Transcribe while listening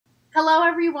Hello,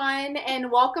 everyone, and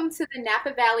welcome to the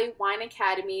Napa Valley Wine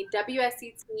Academy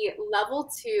WSET Level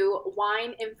 2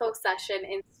 Wine Info Session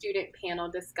and Student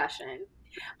Panel Discussion.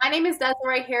 My name is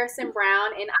Desiree Harrison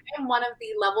Brown, and I am one of the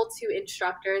Level 2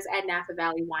 instructors at Napa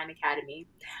Valley Wine Academy.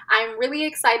 I'm really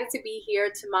excited to be here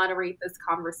to moderate this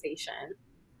conversation.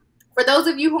 For those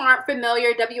of you who aren't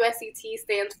familiar, WSET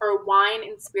stands for Wine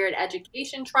and Spirit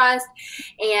Education Trust,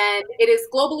 and it is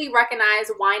globally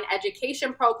recognized wine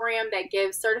education program that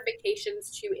gives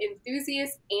certifications to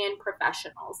enthusiasts and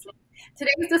professionals.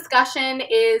 Today's discussion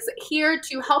is here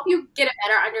to help you get a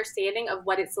better understanding of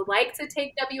what it's like to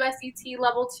take WSET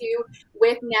Level 2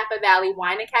 with Napa Valley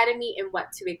Wine Academy and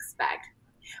what to expect.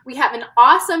 We have an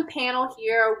awesome panel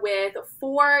here with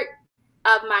four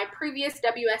of my previous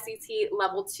WSET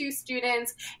Level 2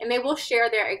 students, and they will share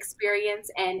their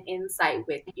experience and insight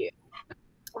with you.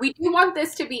 We do want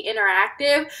this to be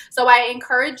interactive, so I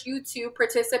encourage you to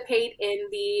participate in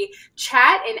the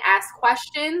chat and ask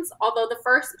questions, although the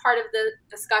first part of the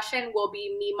discussion will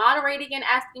be me moderating and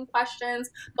asking questions,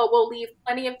 but we'll leave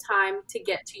plenty of time to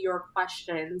get to your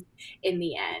questions in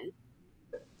the end.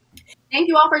 Thank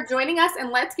you all for joining us, and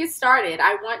let's get started.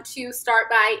 I want to start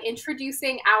by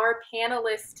introducing our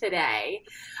panelists today.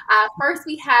 First,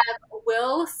 we have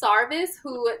Will Sarvis,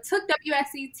 who took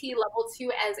WSET Level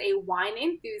 2 as a wine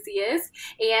enthusiast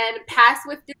and passed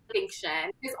with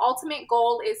distinction. His ultimate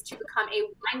goal is to become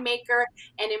a winemaker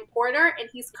and importer, and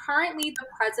he's currently the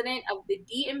president of the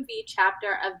DMV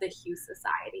chapter of the Hugh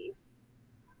Society.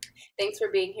 Thanks for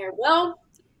being here, Will.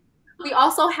 We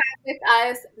also have with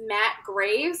us Matt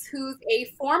Graves, who's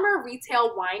a former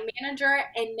retail wine manager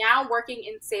and now working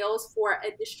in sales for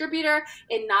a distributor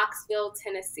in Knoxville,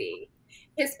 Tennessee.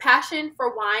 His passion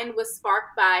for wine was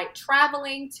sparked by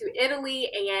traveling to Italy,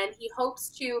 and he hopes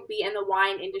to be in the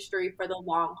wine industry for the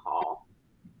long haul.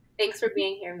 Thanks for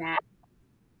being here, Matt.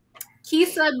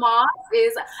 Kisa Moss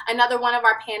is another one of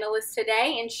our panelists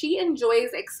today, and she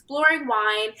enjoys exploring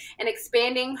wine and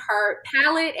expanding her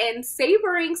palate and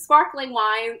savoring sparkling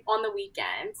wine on the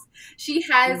weekends. She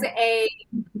has a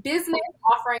business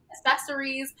offering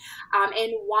accessories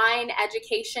and wine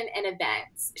education and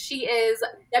events. She is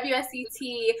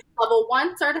WSET Level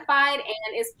 1 certified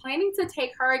and is planning to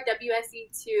take her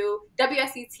WSET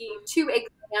 2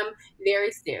 exam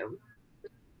very soon.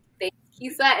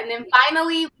 Kisa. And then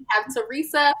finally, we have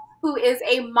Teresa, who is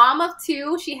a mom of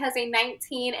two. She has a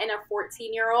 19 and a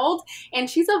 14-year-old, and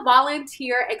she's a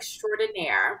volunteer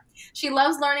extraordinaire. She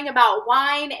loves learning about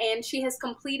wine, and she has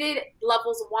completed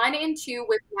levels 1 and 2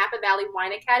 with Napa Valley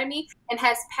Wine Academy and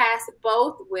has passed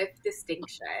both with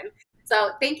distinction.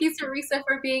 So thank you, Teresa,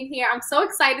 for being here. I'm so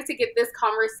excited to get this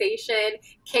conversation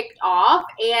kicked off.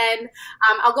 And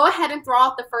I'll go ahead and throw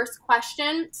out the first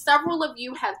question. Several of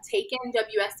you have taken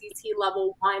WSET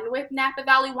Level 1 with Napa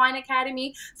Valley Wine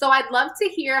Academy. So I'd love to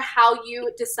hear how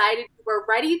you decided you were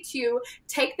ready to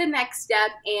take the next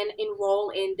step and enroll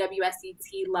in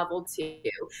WSET Level 2.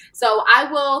 So I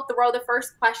will throw the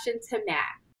first question to Matt.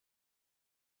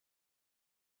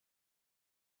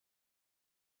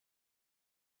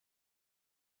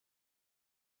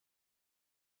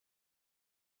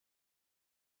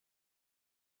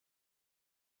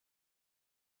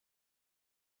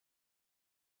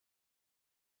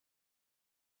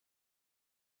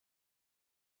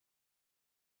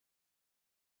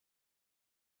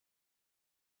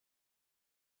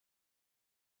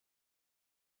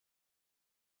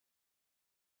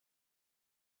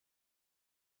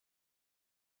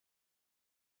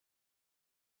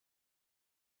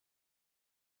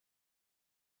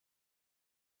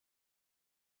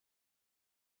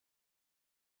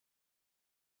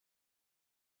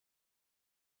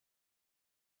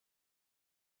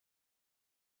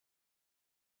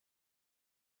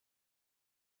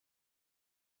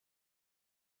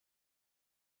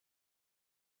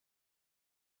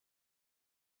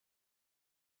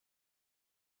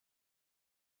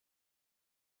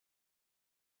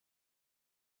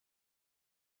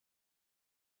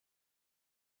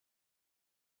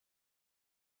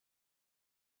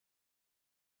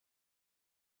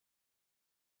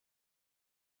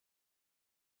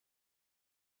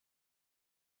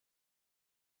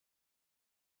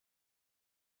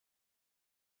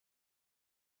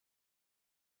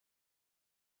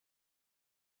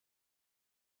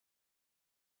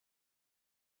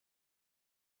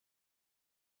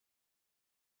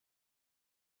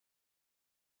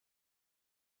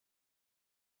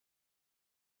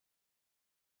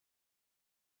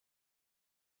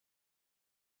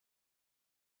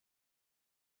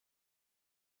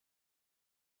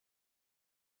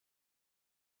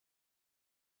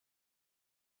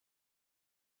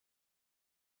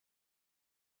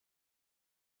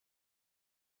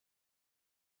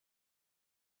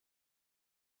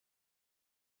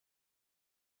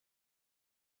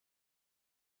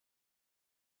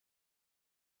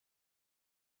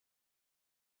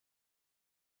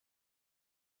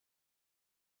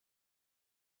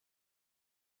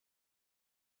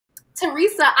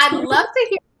 Teresa, I'd love to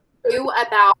hear from you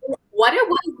about what it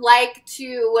was like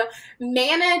to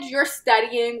manage your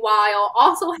studying while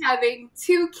also having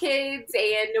two kids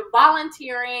and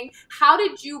volunteering. How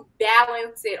did you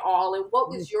balance it all, and what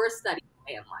was your study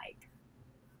plan like?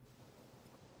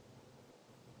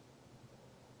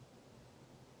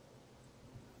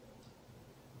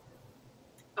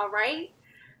 All right.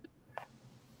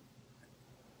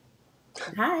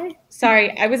 Hi.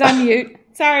 Sorry, I was on mute.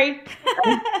 Sorry.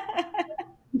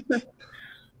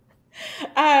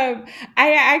 I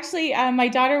actually, my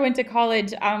daughter went to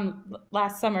college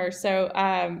last summer, so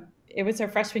it was her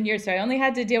freshman year. So I only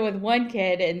had to deal with one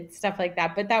kid and stuff like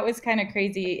that. But that was kind of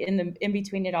crazy in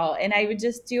between it all. And I would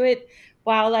just do it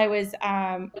while I was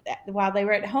while they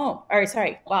were at home, or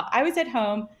sorry, while I was at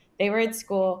home, they were at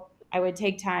school. I would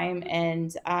take time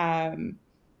and I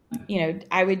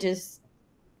would just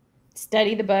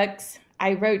study the books.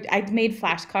 I made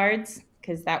flashcards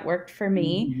because that worked for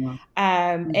me. Mhm,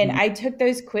 And mhm. I took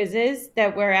those quizzes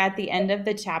that were at the end of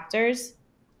the chapters.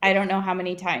 I don't know how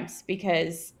many times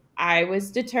because I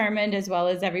was determined, as well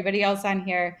as everybody else on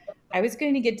here, I was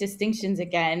going to get distinctions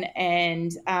again.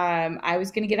 And I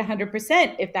was going to get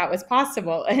 100% if that was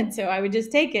possible. And so I would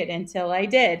just take it until I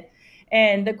did.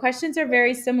 And the questions are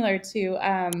very similar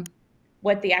to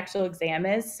what the actual exam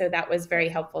is. So that was very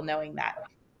helpful knowing that.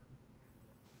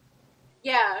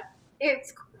 Yeah,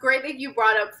 it's great that you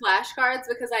brought up flashcards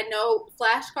because I know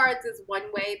flashcards is one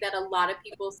way that a lot of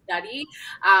people study.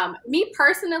 Me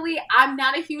personally, I'm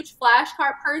not a huge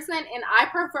flashcard person, and I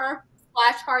prefer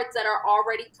flashcards that are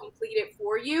already completed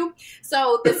for you.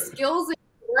 So the skills and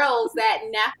drills that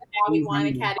Napa Valley Wine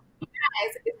Mhm. Academy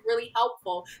has is really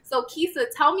helpful. So Kisa,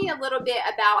 tell me a little bit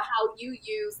about how you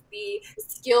use the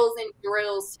skills and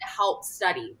drills to help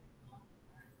study.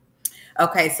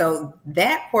 Okay, so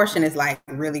that portion is like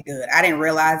really good. I didn't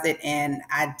realize it, and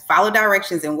I followed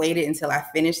directions and waited until I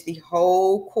finished the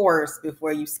whole course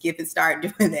before you skip and start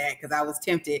doing that because I was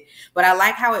tempted. But I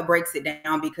like how it breaks it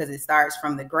down because it starts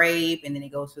from the grape and then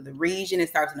it goes to the region. It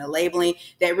starts in the labeling.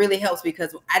 That really helps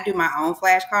because I do my own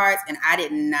flashcards and I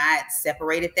did not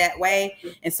separate it that way.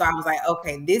 And so I was like,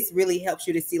 okay, this really helps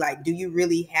you to see like, do you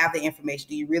really have the information?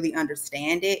 Do you really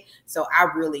understand it? So I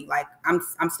really like.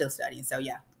 I'm still studying. So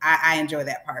yeah. I enjoy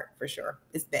that part for sure.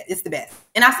 It's the best,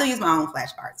 and I still use my own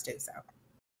flashcards too. So